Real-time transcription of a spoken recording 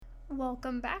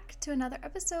welcome back to another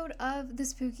episode of The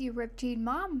Spooky Ripped Jean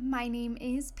Mom. My name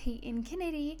is Peyton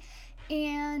Kennedy,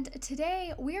 and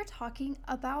today we are talking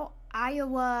about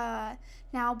Iowa.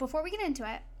 Now, before we get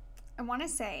into it, I want to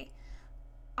say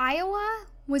Iowa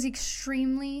was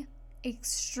extremely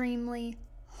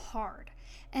hard.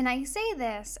 And I say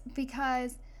this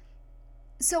because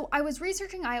I was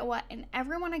researching Iowa, and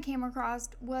everyone I came across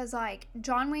was like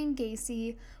John Wayne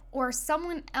Gacy or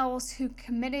someone else who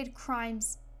committed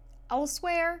crimes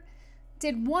elsewhere,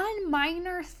 did one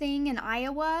minor thing in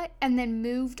Iowa, and then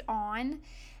moved on.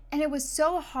 And it was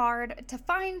so hard to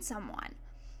find someone.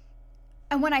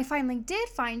 And when I finally did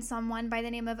find someone by the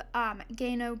name of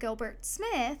Gayno Gilbert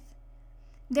Smith,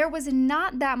 there was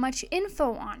not that much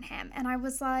info on him. And I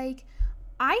was like,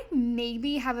 I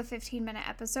maybe have a 15-minute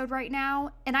episode right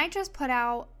now, and I just put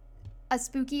out a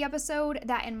spooky episode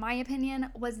that, in my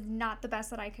opinion, was not the best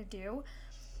that I could do.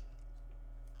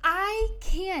 I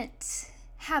can't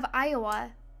have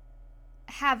Iowa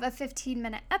have a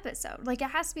 15-minute episode. Like, it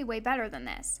has to be way better than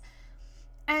this.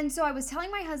 And so I was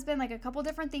telling my husband, like, a couple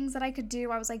different things that I could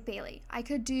do. I was like, Bailey, I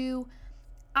could do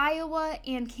Iowa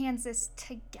and Kansas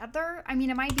together. I mean,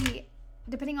 it might be,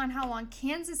 depending on how long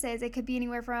Kansas is, it could be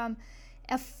anywhere from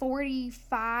a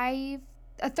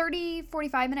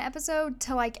 30-45 minute episode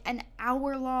to like an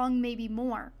hour long, maybe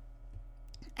more.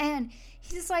 And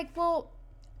he's like, well,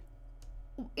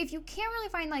 if you can't really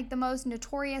find like the most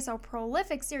notorious or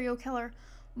prolific serial killer,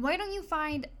 why don't you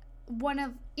find one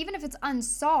of, even if it's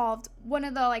unsolved, one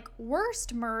of the like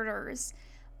worst murders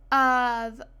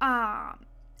of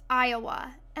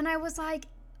Iowa? And I was like,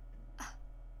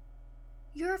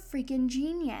 you're a freaking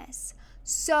genius.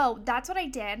 So that's what I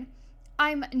did.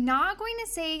 I'm not going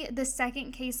to say the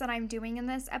second case that I'm doing in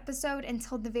this episode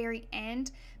until the very end,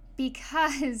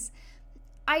 because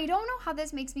I don't know how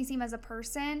this makes me seem as a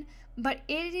person, but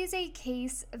it is a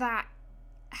case that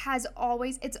has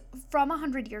always, it's from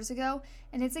 100 years ago,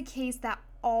 and it's a case that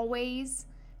always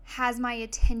has my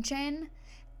attention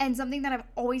and something that I've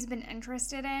always been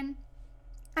interested in.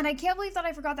 And I can't believe that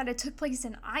I forgot that it took place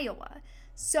in Iowa.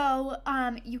 So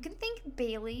you can thank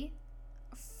Bailey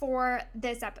for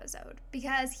this episode,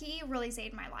 because he really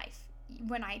saved my life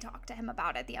when I talked to him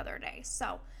about it the other day.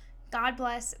 So God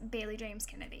bless Bailey James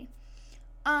Kennedy.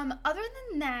 Other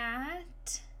than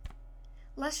that,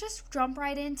 let's just jump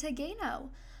right into Gayno.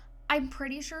 I'm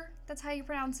pretty sure that's how you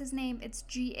pronounce his name. It's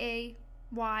Gayno.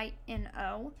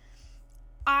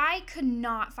 I could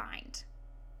not find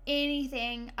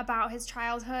anything about his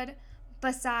childhood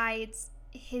besides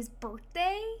his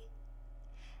birthday.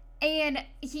 And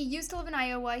he used to live in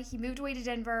Iowa. He moved away to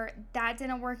Denver. That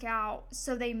didn't work out,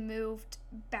 so they moved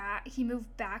back. He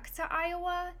moved back to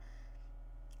Iowa,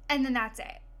 and then that's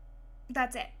it.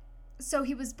 So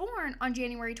he was born on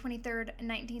January 23rd,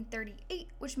 1938,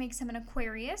 which makes him an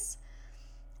Aquarius.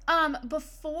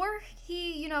 Before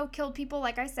he, killed people,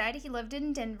 like I said, he lived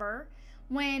in Denver.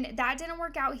 When that didn't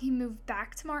work out, he moved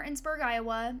back to Martinsburg,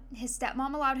 Iowa. His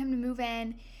stepmom allowed him to move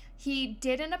in. He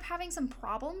did end up having some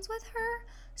problems with her,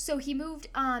 so he moved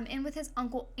in with his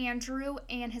uncle Andrew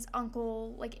and his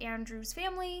uncle, like Andrew's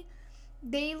family.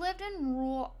 They lived in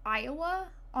rural Iowa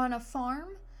on a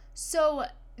farm, so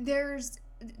it's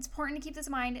important to keep this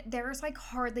in mind. There's like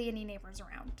hardly any neighbors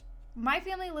around. My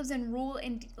family lives in rural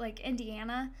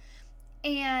Indiana,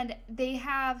 and they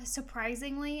have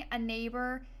surprisingly a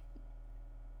neighbor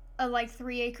like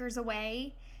 3 acres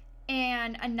away,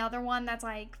 and another one that's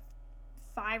like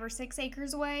 5 or 6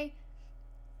 acres away.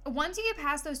 Once you get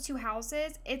past those two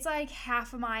houses, it's like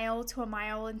half a mile to a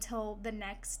mile until the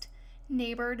next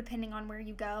neighbor, depending on where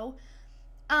you go.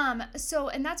 And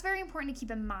that's very important to keep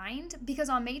in mind, because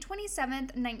on May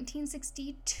 27th,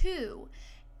 1962,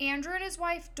 Andrew and his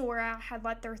wife Dora had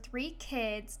let their 3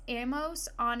 kids, Amos,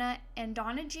 Anna, and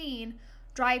Donna Jean,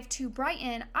 drive to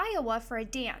Brighton, Iowa for a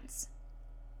dance.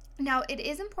 Now, it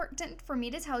is important for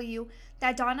me to tell you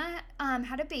that Donna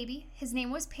had a baby. His name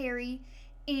was Perry,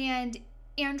 and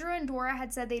Andrew and Dora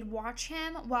had said they'd watch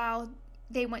him while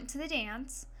they went to the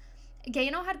dance.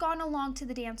 Gayno had gone along to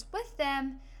the dance with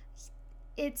them.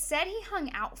 It said he hung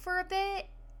out for a bit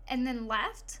and then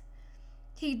left.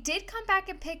 He did come back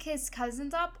and pick his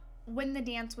cousins up when the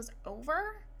dance was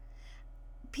over.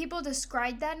 People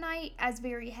described that night as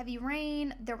very heavy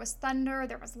rain. There was thunder,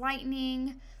 there was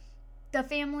lightning. The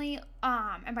family,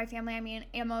 and by family I mean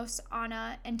Amos,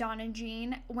 Anna, and Donna and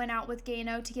Jean, went out with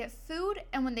Gayno to get food,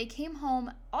 and when they came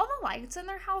home, all the lights in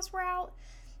their house were out.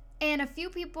 And a few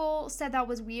people said that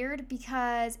was weird,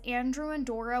 because Andrew and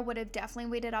Dora would have definitely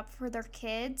waited up for their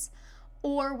kids,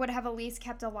 or would have at least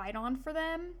kept a light on for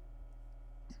them.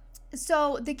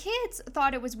 So the kids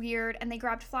thought it was weird, and they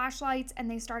grabbed flashlights and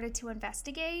they started to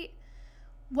investigate.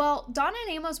 Well, Donna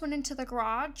and Amos went into the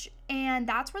garage, and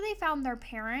that's where they found their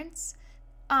parents,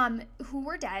 who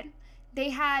were dead. They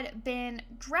had been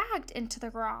dragged into the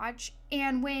garage,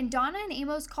 and when Donna and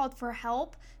Amos called for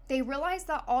help, they realized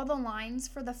that all the lines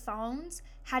for the phones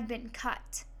had been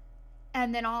cut.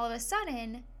 And then all of a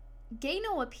sudden,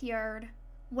 Gayno appeared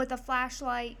with a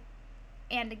flashlight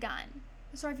and a gun.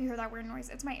 Sorry if you hear that weird noise.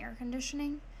 It's my air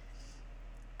conditioning.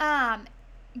 Gayno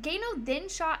then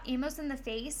shot Amos in the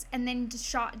face and then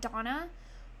shot Donna.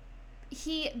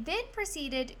 He then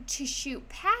proceeded to shoot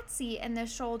Patsy in the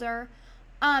shoulder.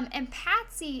 And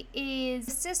Patsy is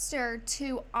sister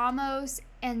to Amos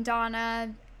and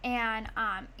Donna and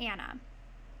Anna.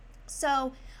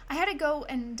 So I had to go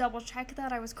and double check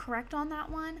that I was correct on that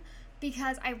one,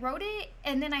 because I wrote it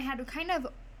and then I had to kind of,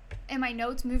 in my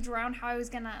notes, moved around how I was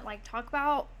gonna like talk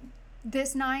about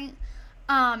this night.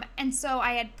 And so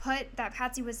I had put that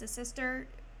Patsy was the sister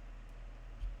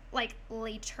like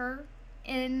later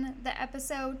in the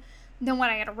episode than what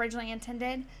I had originally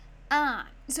intended.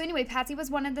 So anyway, Patsy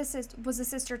was was a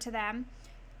sister to them.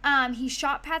 He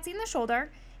shot Patsy in the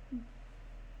shoulder.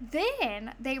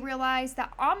 Then they realized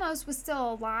that Amos was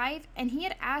still alive, and he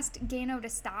had asked Gayno to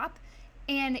stop,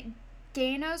 and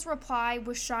Gayno's reply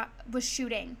was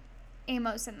shooting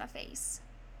Amos in the face.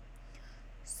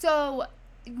 So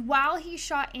while he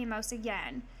shot Amos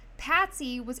again,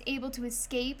 Patsy was able to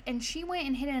escape, and she went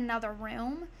and hid in another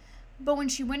room. But when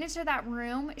she went into that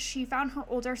room, she found her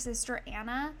older sister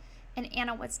Anna, and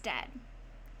Anna was dead.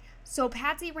 So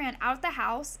Patsy ran out of the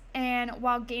house, and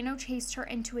while Gayno chased her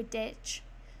into a ditch,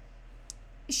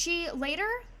 she later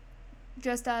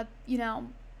just, what's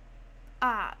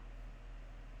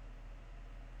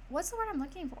the word I'm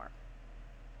looking for?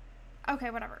 Okay,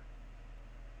 whatever.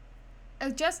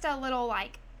 Just a little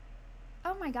like,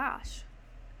 oh my gosh.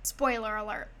 Spoiler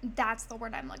alert. That's the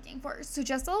word I'm looking for. So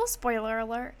just a little spoiler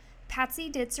alert. Patsy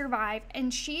did survive,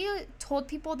 and she told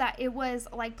people that it was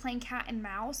like playing cat and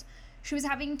mouse. She was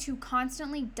having to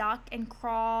constantly duck and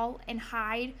crawl and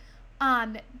hide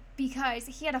because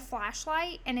he had a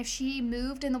flashlight, and if she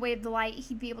moved in the way of the light,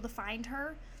 he'd be able to find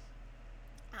her.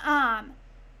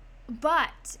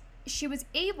 But she was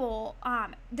able,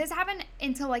 this happened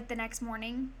until like the next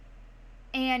morning,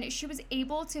 and she was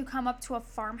able to come up to a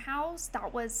farmhouse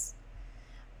that was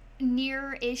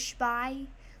near-ish by.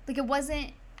 Like, it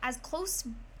wasn't as close,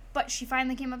 but she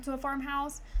finally came up to a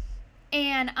farmhouse.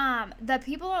 And the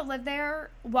people that lived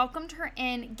there welcomed her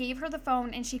in, gave her the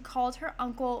phone, and she called her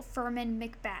uncle Furman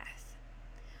Macbeth.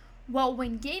 Well,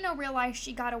 when Gayno realized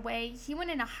she got away, he went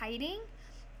into hiding,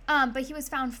 but he was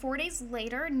found 4 days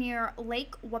later near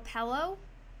Lake Wapello,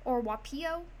 or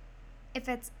Wapillo, if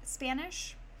it's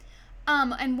Spanish.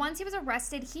 And once he was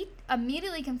arrested, he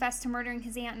immediately confessed to murdering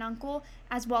his aunt and uncle,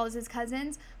 as well as his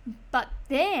cousins. But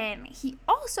then he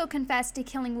also confessed to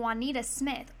killing Juanita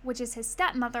Smith, which is his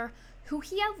stepmother, who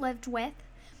he had lived with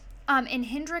in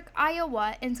Hendrick,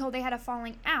 Iowa, until they had a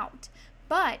falling out.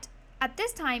 But at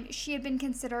this time, she had been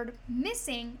considered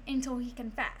missing until he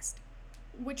confessed,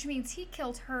 which means he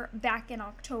killed her back in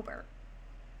October.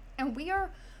 And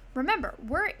remember,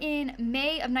 we're in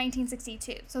May of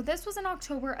 1962, so this was in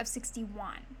October of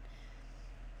 61.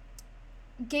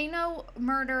 Gayno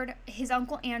murdered his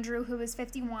uncle Andrew, who was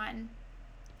 51,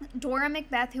 Dora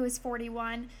Macbeth, who was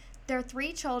 41, their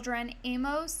 3 children,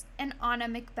 Amos and Anna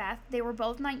Macbeth. They were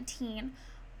both 19.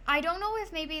 I don't know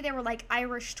if maybe they were like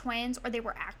Irish twins or they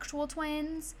were actual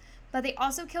twins, but they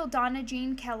also killed Donna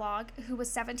Jean Kellogg, who was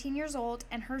 17 years old,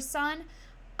 and her son,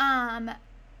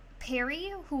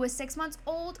 Perry, who was 6 months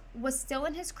old, was still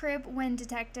in his crib when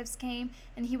detectives came,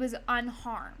 and he was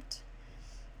unharmed.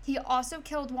 He also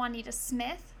killed Juanita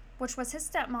Smith, which was his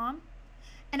stepmom.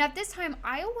 And at this time,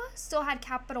 Iowa still had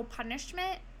capital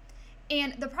punishment,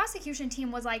 and the prosecution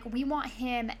team was like, we want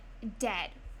him dead.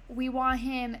 We want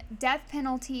him death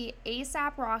penalty,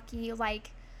 ASAP Rocky,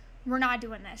 like, we're not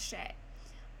doing this shit.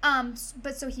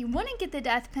 But so he wouldn't get the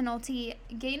death penalty.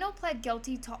 Gayno pled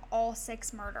guilty to all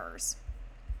 6 murders.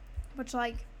 Which,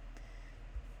 like,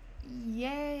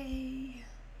 yay.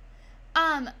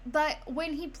 But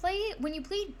when you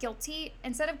plead guilty,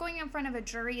 instead of going in front of a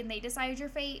jury and they decide your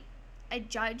fate, a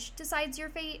judge decides your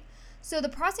fate. So the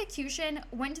prosecution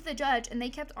went to the judge and they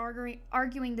kept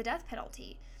arguing the death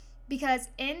penalty. Because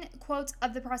in quotes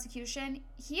of the prosecution,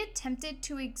 he attempted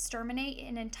to exterminate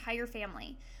an entire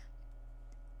family.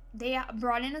 They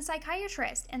brought in a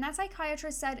psychiatrist, and that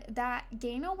psychiatrist said that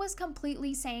Gayno was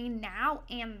completely sane now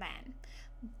and then.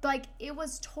 Like, it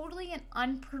was totally an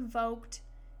unprovoked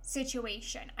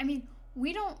situation. I mean,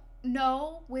 we don't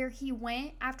know where he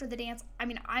went after the dance. I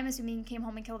mean, I'm assuming he came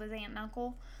home and killed his aunt and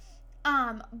uncle.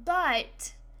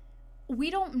 But we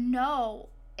don't know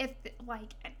if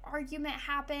like an argument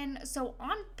happened. So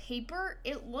on paper,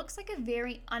 it looks like a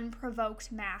very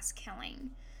unprovoked mass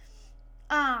killing.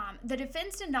 The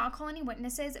defense did not call any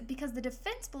witnesses because the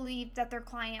defense believed that their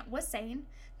client was sane.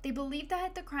 They believed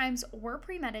that the crimes were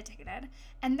premeditated,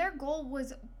 and their goal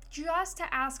was just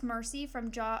to ask mercy from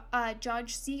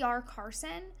Judge C.R.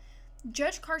 Carson.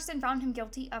 Judge Carson found him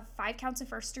guilty of 5 counts of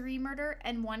first-degree murder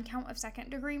and 1 count of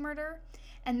second-degree murder,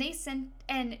 and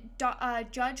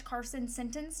Judge Carson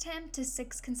sentenced him to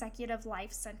 6 consecutive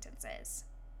life sentences.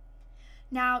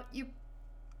 Now,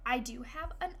 I do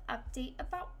have an update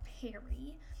about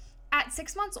Perry. At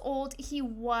 6 months old, he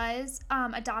was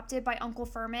adopted by Uncle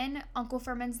Furman. Uncle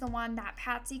Furman's the one that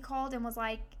Patsy called and was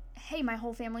like, hey, my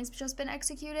whole family's just been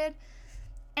executed.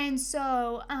 And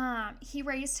so he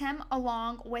raised him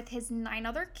along with his 9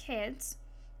 other kids.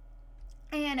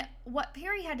 And what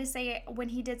Perry had to say when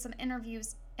he did some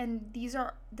interviews, and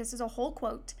this is a whole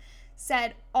quote,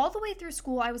 said, all the way through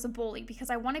school I was a bully because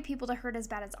I wanted people to hurt as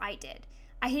bad as I did.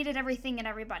 I hated everything and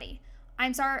everybody.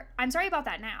 I'm sorry about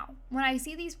that now. When I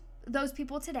see those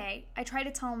people today, I try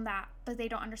to tell them that, but they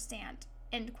don't understand,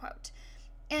 end quote.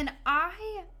 And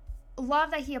I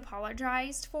love that he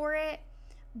apologized for it,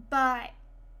 but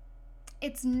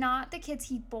it's not the kids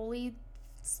he bullied's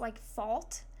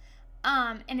fault.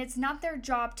 And it's not their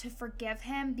job to forgive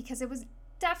him because it was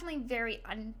definitely very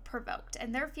unprovoked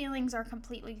and their feelings are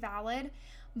completely valid.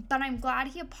 But I'm glad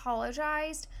he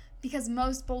apologized because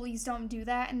most bullies don't do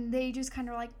that and they just kind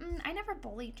of like, I never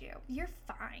bullied you. You're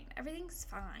fine. Everything's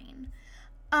fine.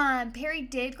 Perry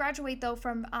did graduate though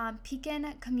from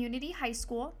Pekin Community High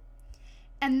School.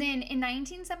 And then in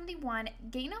 1971,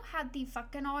 Gayno had the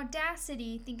fucking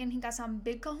audacity, thinking he got some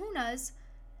big kahunas,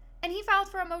 and he filed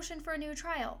for a motion for a new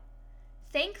trial.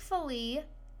 Thankfully,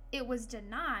 it was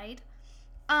denied.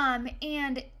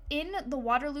 And in the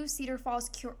Waterloo Cedar Falls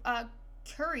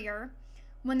Courier,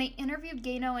 when they interviewed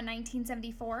Gayno in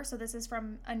 1974, so this is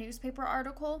from a newspaper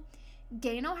article,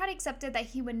 Gayno had accepted that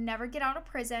he would never get out of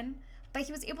prison, but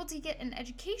he was able to get an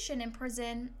education in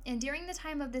prison, and during the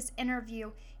time of this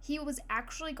interview, he was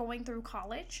actually going through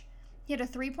college. He had a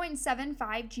 3.75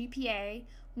 GPA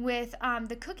with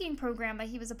the cooking program that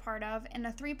he was a part of, and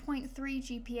a 3.3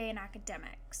 GPA in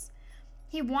academics.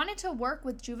 He wanted to work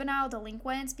with juvenile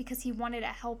delinquents because he wanted to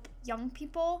help young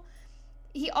people.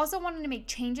 He also wanted to make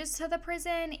changes to the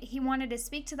prison. He wanted to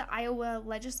speak to the Iowa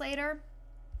legislator,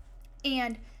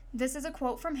 and this is a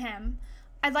quote from him.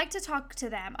 I'd like to talk to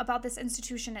them about this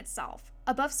institution itself,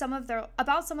 about some of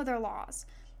their laws,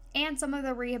 and some of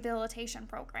their rehabilitation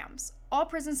programs. All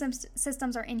prison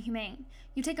systems are inhumane.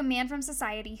 You take a man from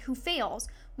society who fails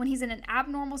when he's in an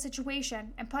abnormal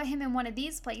situation and put him in one of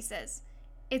these places.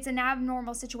 It's an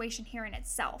abnormal situation here in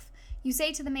itself. You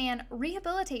say to the man,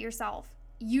 rehabilitate yourself.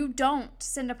 You don't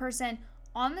send a person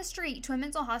on the street to a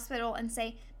mental hospital and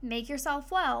say, make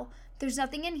yourself well. There's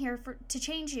nothing in here to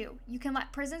change you. You can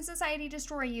let prison society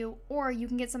destroy you, or you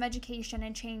can get some education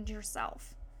and change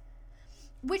yourself.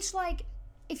 Which,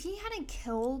 if he hadn't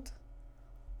killed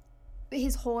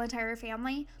his whole entire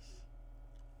family,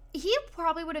 he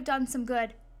probably would have done some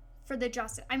good for the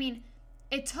justice. I mean,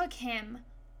 it took him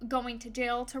going to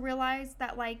jail to realize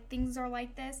that, things are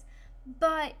like this.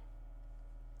 But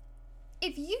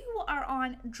if you are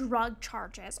on drug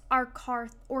charges or car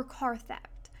theft,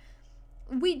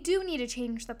 we do need to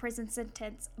change the prison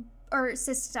sentence or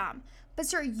system. But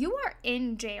sir, you are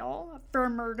in jail for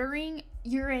murdering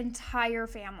your entire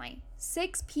family,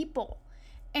 6 people,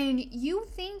 and you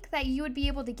think that you would be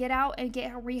able to get out and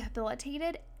get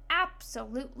rehabilitated?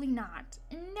 Absolutely not.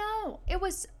 No, it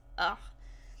was,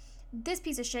 this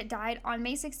piece of shit died on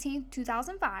May 16th,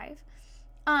 2005.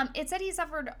 It said he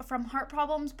suffered from heart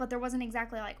problems, but there wasn't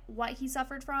exactly what he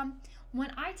suffered from.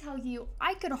 When I tell you,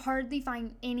 I could hardly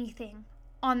find anything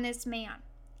on this man,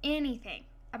 anything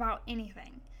about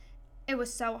anything. It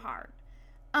was so hard.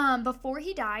 Before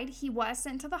he died, he was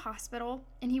sent to the hospital,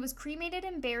 and he was cremated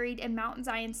and buried in Mount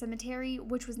Zion Cemetery,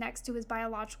 which was next to his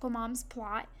biological mom's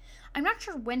plot. I'm not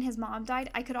sure when his mom died.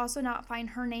 I could also not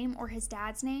find her name or his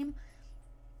dad's name.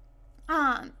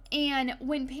 And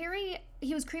when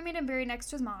he was cremated and buried next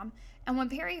to his mom, and when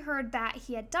Perry heard that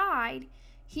he had died,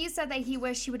 he said that he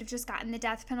wished he would have just gotten the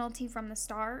death penalty from the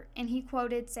start, and he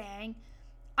quoted saying,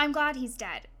 I'm glad he's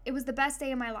dead. It was the best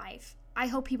day of my life. I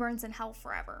hope he burns in hell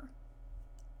forever.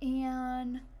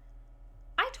 And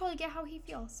I totally get how he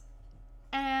feels.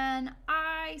 And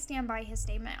I stand by his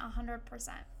statement 100%.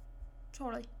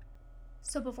 Totally.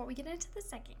 So before we get into the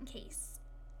second case,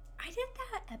 I did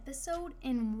that episode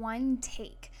in one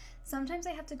take. Sometimes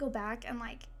I have to go back and,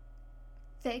 like,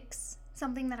 fix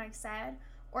something that I've said,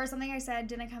 or something I said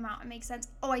didn't come out and make sense.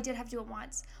 Oh, I did have to do it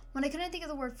once. When I couldn't think of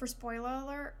the word for spoiler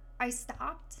alert, I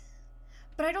stopped.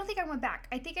 But I don't think I went back.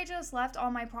 I think I just left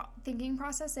all my thinking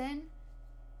process in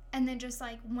and then just,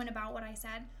 like, went about what I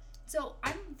said. So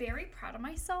I'm very proud of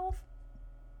myself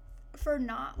for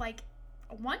not, like,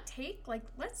 one take. Like,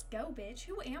 let's go, bitch.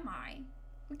 Who am I?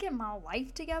 We get my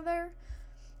life together.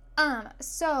 And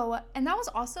that was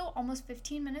also almost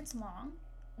 15 minutes long,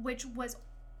 which was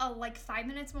like 5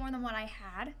 minutes more than what I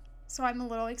had. So I'm a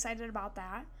little excited about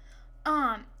that.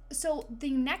 So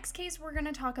the next case we're going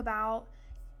to talk about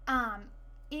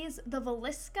is the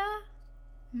Villisca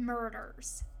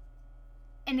Murders.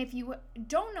 And if you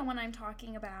don't know what I'm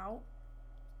talking about,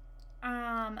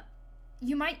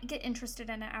 you might get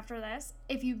interested in it after this.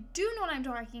 If you do know what I'm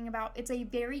talking about, it's a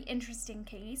very interesting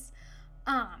case.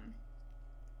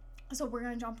 So we're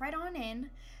going to jump right on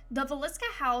in. The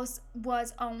Villisca house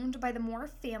was owned by the Moore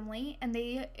family, and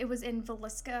it was in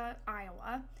Villisca,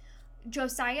 Iowa.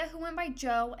 Josiah, who went by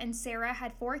Joe, and Sarah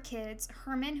had 4 kids: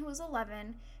 Herman, who was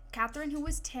 11, Catherine, who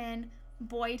was 10,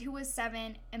 Boyd, who was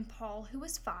 7, and Paul, who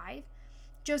was 5.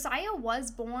 Josiah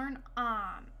was born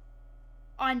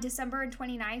on December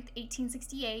 29th,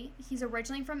 1868. He's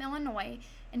originally from Illinois,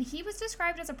 and he was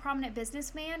described as a prominent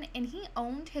businessman, and he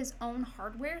owned his own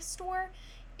hardware store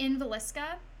in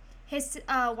Villisca. His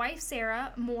wife,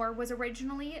 Sarah Moore, was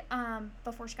originally,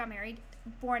 before she got married,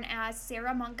 born as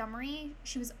Sarah Montgomery.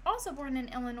 She was also born in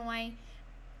Illinois,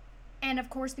 and of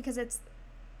course, because it's,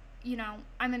 I'm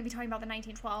going to be talking about the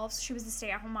 1912s, she was a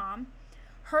stay-at-home mom.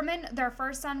 Herman, their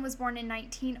first son, was born in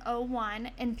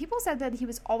 1901, and people said that he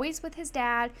was always with his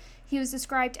dad. He was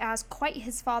described as quite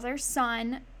his father's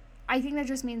son. I think that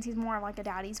just means he's more like a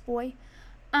daddy's boy.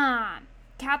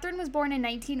 Catherine was born in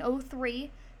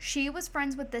 1903. She was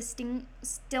friends with the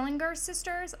Stillinger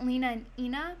sisters, Lena and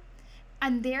Ina,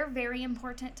 and they're very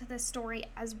important to this story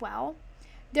as well.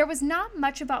 There was not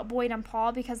much about Boyd and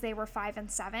Paul because they were 5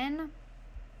 and 7,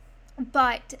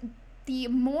 but the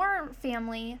Moore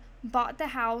family bought the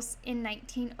house in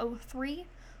 1903,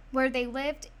 where they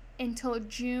lived until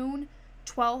June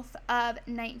 12th of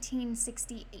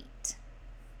 1968.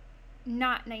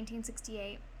 Not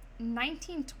 1968.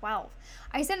 1912.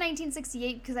 I said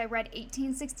 1968 because I read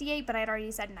 1868, but I'd already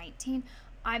said 19.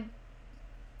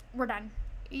 We're done.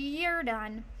 You're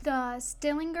done. The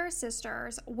Stillinger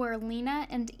sisters were Lena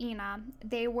and Ina.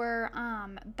 They were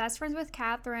best friends with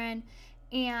Catherine,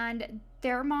 and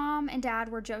their mom and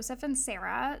dad were Joseph and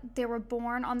Sarah. They were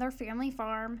born on their family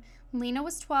farm. Lena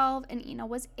was 12 and Ina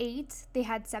was 8. They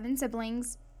had 7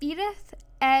 siblings: Edith,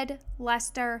 Ed,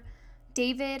 Lester,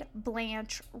 David,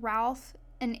 Blanche, Ralph,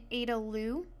 and Ada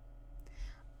Lou.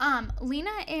 Lena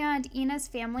and Ina's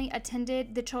family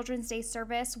attended the Children's Day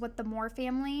service with the Moore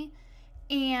family,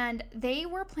 and they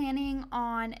were planning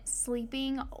on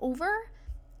sleeping over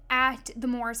at the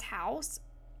Moore's house.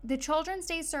 The Children's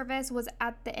Day service was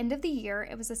at the end of the year.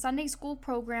 It was a Sunday school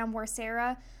program where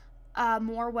Sarah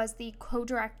Moore was the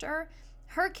co-director.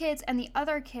 Her kids and the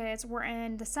other kids were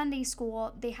in the Sunday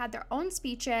school. They had their own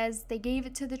speeches. They gave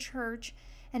it to the church.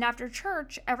 And after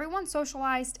church, everyone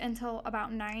socialized until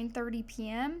about 9:30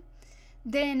 p.m.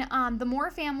 Then the Moore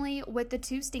family with the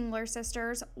 2 Stillinger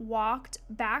sisters walked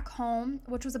back home,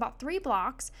 which was about 3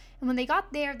 blocks. And when they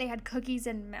got there, they had cookies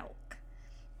and milk.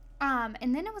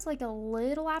 And then it was like a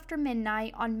little after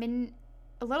midnight on June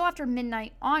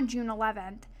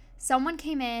 11th, someone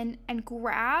came in and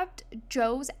grabbed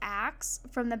Joe's axe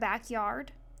from the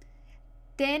backyard,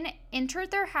 then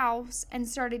entered their house and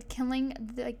started killing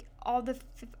all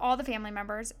the family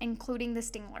members, including the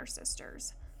Stillinger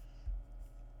sisters.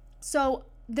 So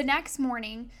the next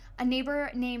morning, a neighbor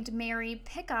named Mary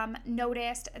Pickham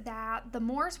noticed that the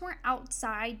Moores weren't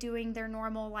outside doing their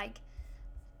normal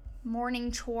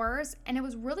morning chores, and it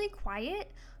was really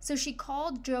quiet. So she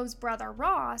called Joe's brother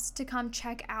Ross to come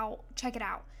check it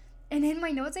out. And in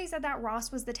my notes, I said that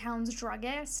Ross was the town's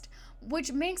druggist,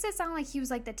 which makes it sound like he was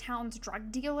the town's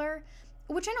drug dealer,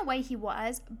 which in a way he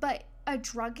was, but a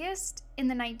druggist in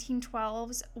the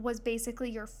 1912s was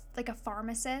basically a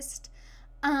pharmacist.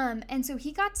 And so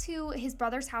he got to his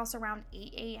brother's house around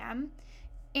 8 a.m.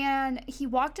 and he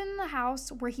walked in the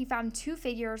house where he found 2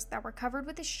 figures that were covered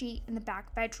with a sheet in the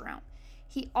back bedroom.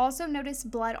 He also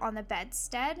noticed blood on the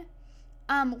bedstead,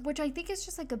 which I think is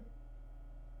just a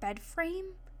bed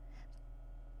frame.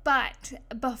 But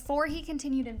before he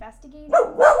continued investigating,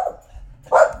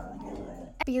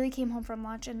 Bailey came home from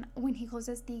lunch, and when he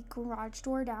closes the garage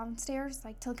door downstairs,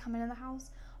 to come into the house,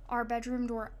 our bedroom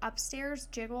door upstairs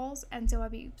jiggles, and so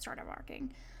Abby started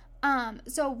barking.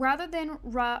 So rather than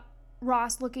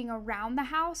Ross looking around the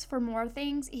house for more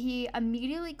things, he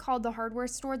immediately called the hardware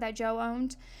store that Joe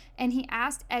owned, and he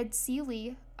asked Ed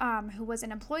Seeley, who was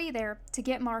an employee there, to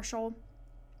get the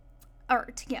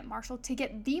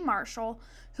marshal,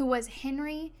 who was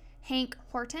Henry Hank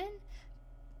Horton.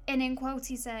 And in quotes,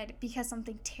 he said, because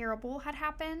something terrible had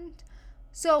happened.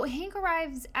 So Hank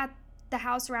arrives at the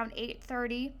house around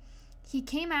 8:30. He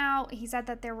came out. He said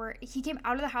that he came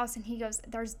out of the house and he goes,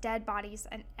 there's dead bodies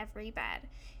in every bed.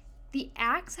 The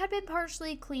axe had been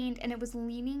partially cleaned and it was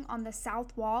leaning on the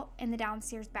south wall in the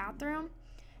downstairs bathroom.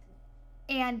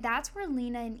 And that's where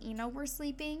Lena and Eno were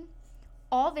sleeping.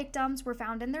 All victims were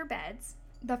found in their beds.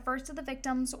 The first of the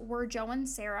victims were Joe and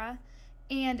Sarah.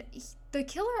 And the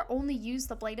killer only used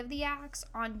the blade of the axe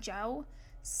on Joe.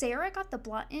 Sarah got the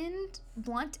blunt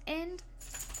end.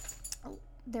 Oh,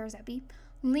 there's that beep.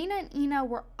 Lena and Eno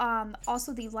were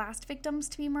also the last victims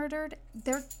to be murdered.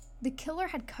 The killer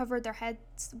had covered their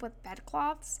heads with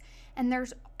bedcloths,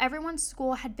 and everyone's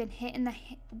skull had been hit in the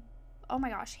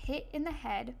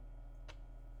head.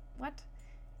 What?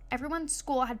 Everyone's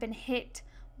skull had been hit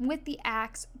with the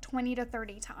axe 20 to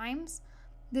 30 times.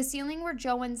 The ceiling where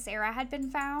Joe and Sarah had been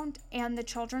found and the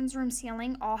children's room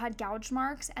ceiling all had gouge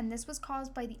marks, and this was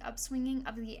caused by the upswinging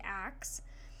of the axe.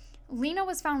 Lena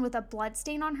was found with a blood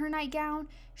stain on her nightgown.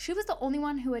 She was the only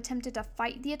one who attempted to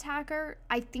fight the attacker.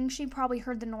 I think she probably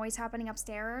heard the noise happening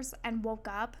upstairs and woke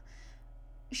up.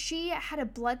 She had a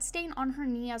blood stain on her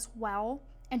knee as well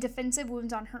and defensive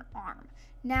wounds on her arm.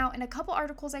 Now, in a couple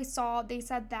articles I saw, they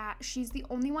said that she's the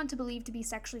only one to believe to be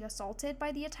sexually assaulted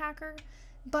by the attacker.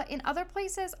 But in other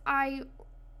places, I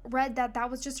read that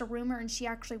was just a rumor and she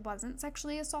actually wasn't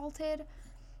sexually assaulted.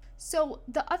 So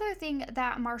the other thing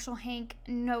that Marshal Hank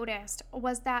noticed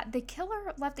was that the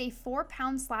killer left a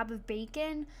 4-pound slab of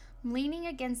bacon leaning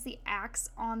against the axe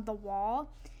on the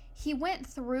wall. He went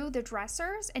through the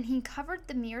dressers and he covered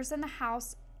the mirrors in the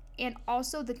house and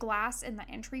also the glass in the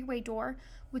entryway door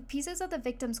with pieces of the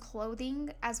victim's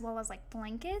clothing as well as like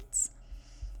blankets.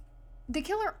 The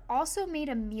killer also made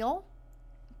a meal,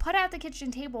 put it at the kitchen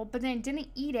table, but then didn't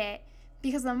eat it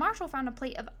because the marshal found a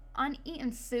plate of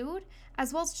uneaten food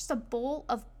as well as just a bowl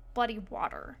of bloody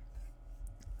water.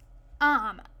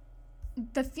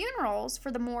 The funerals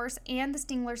for the Morse and the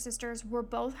Stingler sisters were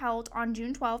both held on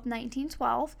June 12,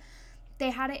 1912.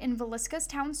 They had it in Villisca's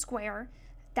town square.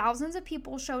 Thousands of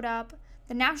people showed up.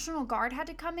 The National Guard had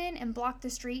to come in and block the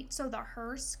street so the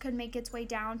hearse could make its way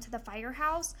down to the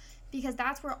firehouse because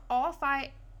that's where all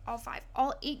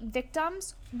eight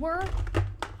victims were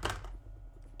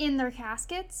in their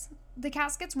caskets. The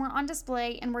caskets weren't on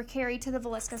display and were carried to the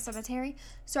Villisca cemetery.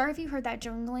 Sorry if you heard that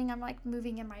jingling. I'm like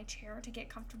moving in my chair to get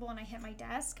comfortable and I hit my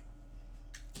desk.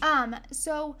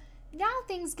 So now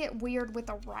things get weird with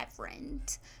a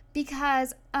reverend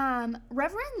because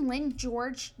Reverend Lynn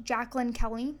George Jacqueline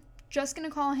Kelly, just gonna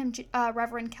call him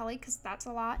Reverend Kelly because that's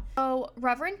a lot. So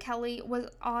Reverend Kelly was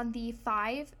on the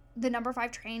number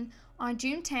 5 train on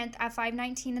June 10th at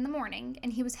 5:19 in the morning,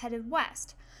 and he was headed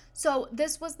west. So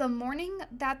this was the morning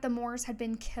that the Moores had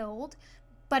been killed,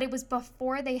 but it was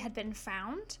before they had been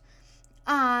found.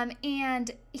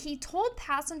 And he told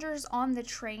passengers on the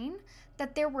train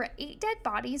that there were 8 dead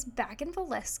bodies back in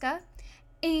Villisca,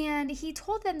 and he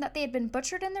told them that they had been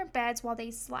butchered in their beds while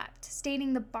they slept,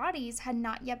 stating the bodies had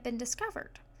not yet been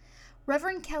discovered.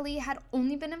 Reverend Kelly had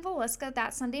only been in Villisca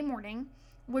that Sunday morning,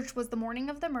 which was the morning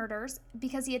of the murders,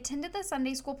 because he attended the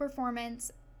Sunday school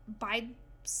performance by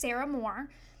Sarah Moore,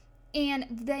 and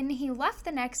then he left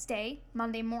the next day,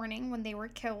 Monday morning, when they were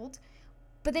killed.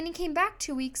 But then he came back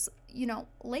 2 weeks,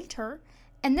 later,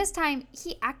 and this time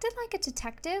he acted like a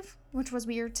detective, which was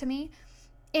weird to me,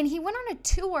 and he went on a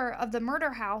tour of the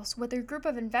murder house with a group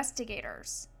of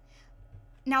investigators.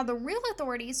 Now, the real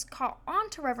authorities caught on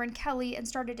to Reverend Kelly and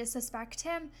started to suspect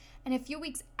him, and a few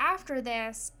weeks after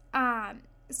this,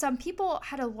 some people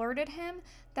had alerted him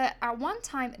that at one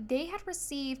time they had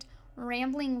received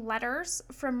rambling letters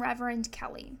from Reverend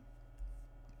Kelly.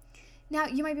 Now,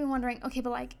 you might be wondering, okay,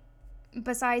 but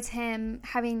besides him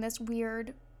having this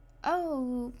weird,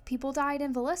 people died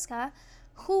in Villisca,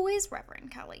 who is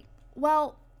Reverend Kelly?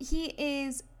 Well, he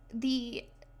is the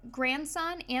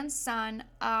grandson and son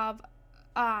of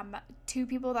 2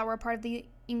 people that were part of the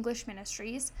English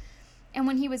ministries. And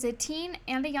when he was a teen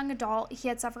and a young adult, he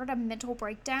had suffered a mental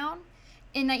breakdown.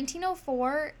 In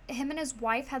 1904, him and his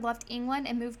wife had left England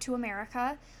and moved to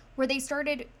America, where she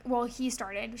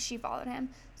followed him,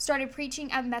 started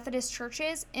preaching at Methodist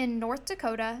churches in North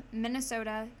Dakota,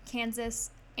 Minnesota,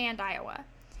 Kansas, and Iowa.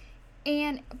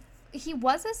 And he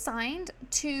was assigned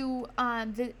to,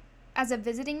 as a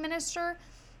visiting minister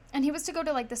And he was to go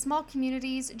to like the small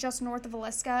communities just north of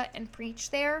Villisca and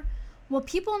preach there. Well,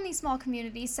 people in these small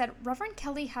communities said Reverend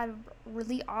Kelly had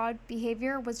really odd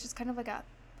behavior, was just kind of like a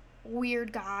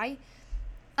weird guy.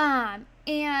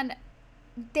 And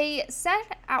they said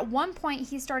at one point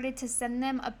he started to send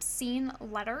them obscene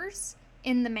letters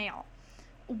in the mail.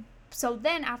 So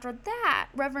then after that,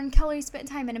 Reverend Kelly spent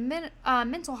time in a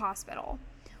mental hospital.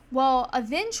 Well,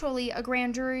 eventually a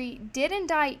grand jury did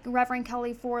indict Reverend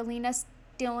Kelly for Lena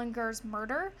Stillinger's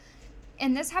murder.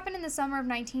 And this happened in the summer of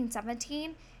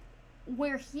 1917,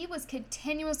 where he was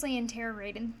continuously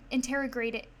interrogated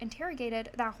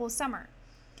that whole summer,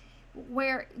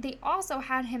 where they also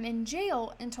had him in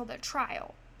jail until the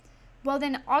trial. Well,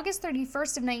 then August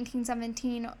 31st of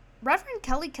 1917, Reverend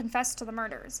Kelly confessed to the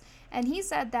murders, and he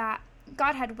said that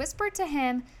God had whispered to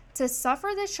him to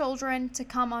suffer the children to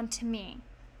come unto me.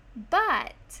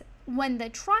 But when the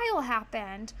trial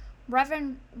happened,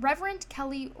 Reverend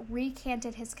Kelly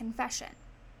recanted his confession.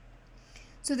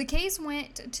 So the case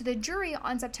went to the jury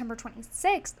on September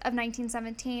 26th of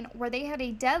 1917, where they had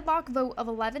a deadlock vote of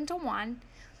 11-1.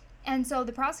 And so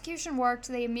the prosecution worked.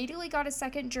 They immediately got a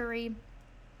second jury,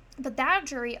 but that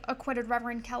jury acquitted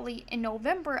Reverend Kelly in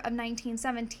November of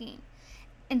 1917.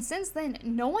 And since then,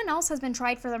 no one else has been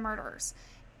tried for the murders.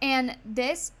 And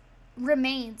this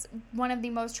remains one of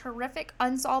the most horrific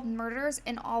unsolved murders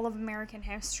in all of American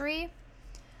history.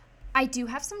 I do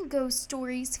have some ghost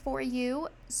stories for you.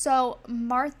 So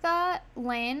Martha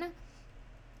Lynn,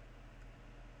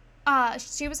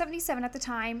 she was 77 at the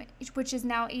time, which is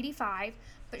now 85,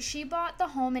 but she bought the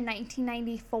home in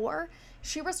 1994.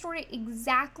 She restored it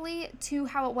exactly to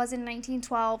how it was in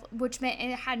 1912, which meant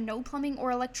it had no plumbing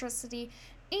or electricity.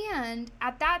 And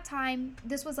at that time,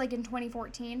 this was like in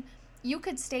 2014, you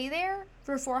could stay there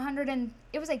for it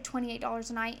was like $28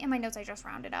 a night. In my notes, I just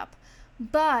rounded up.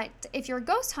 But if you're a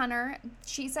ghost hunter,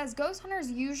 she says ghost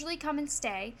hunters usually come and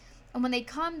stay. And when they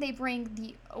come, they bring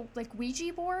the like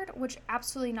Ouija board, which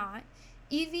absolutely not,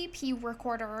 EVP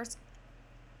recorders,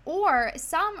 or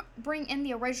some bring in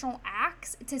the original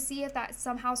axe to see if that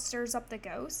somehow stirs up the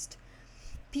ghost.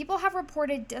 People have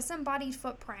reported disembodied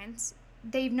footprints.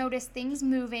 They've noticed things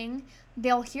moving.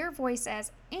 They'll hear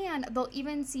voices, and they'll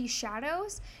even see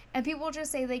shadows. And people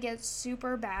just say they get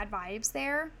super bad vibes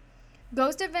there.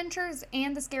 Ghost Adventures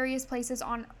and the Scariest Places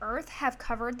on Earth have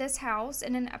covered this house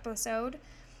in an episode.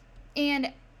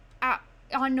 And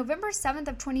on November 7th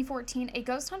of 2014, a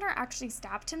ghost hunter actually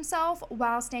stabbed himself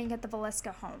while staying at the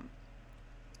Villisca home.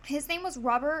 His name was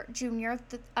Robert Jr.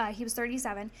 He was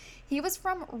 37. He was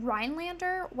from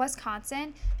Rhinelander,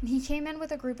 Wisconsin, and he came in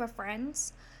with a group of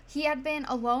friends. He had been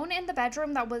alone in the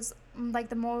bedroom that was like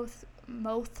the most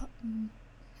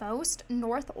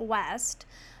northwest,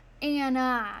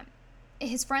 and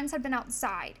his friends had been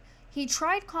outside. He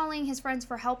tried calling his friends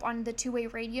for help on the two-way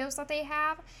radios that they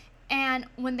have, and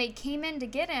when they came in to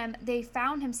get him, they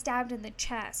found him stabbed in the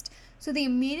chest. So they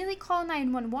immediately called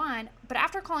 911, but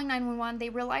after calling 911, they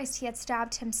realized he had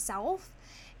stabbed himself,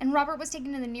 and Robert was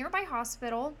taken to the nearby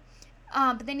hospital,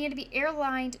 but then he had to be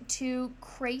airlined to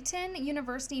Creighton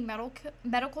University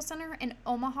Medical Center in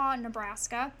Omaha,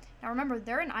 Nebraska. Now remember,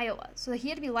 they're in Iowa, so he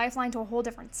had to be lifelined to a whole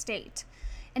different state.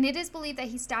 And it is believed that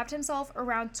he stabbed himself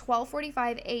around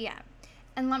 12:45 a.m.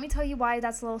 And let me tell you why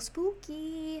that's a little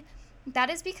spooky. That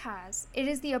is because it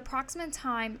is the approximate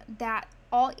time that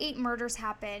all 8 murders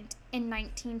happened in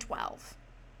 1912.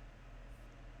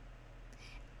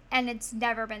 And it's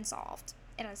never been solved.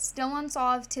 It is still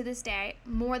unsolved to this day,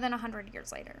 more than 100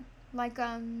 years later. Like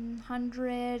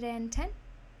 110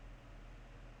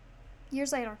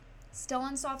 years later. Still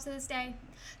unsolved to this day.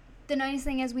 The nice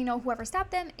thing is we know whoever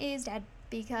stabbed them is dead,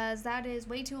 because that is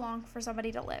way too long for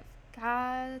somebody to live.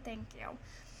 God, thank you.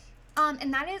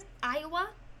 And that is Iowa.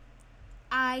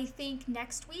 I think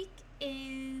next week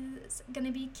is going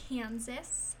to be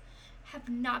Kansas. Have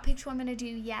not picked who I'm going to do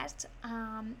yet.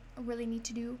 I really need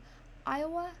to do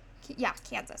Iowa. Yeah,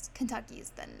 Kansas.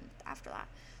 Kentucky's then after that.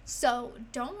 So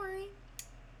don't worry.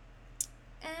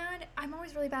 And I'm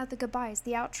always really bad at the goodbyes,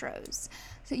 the outros.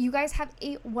 So you guys have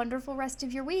a wonderful rest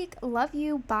of your week. Love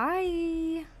you.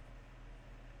 Bye.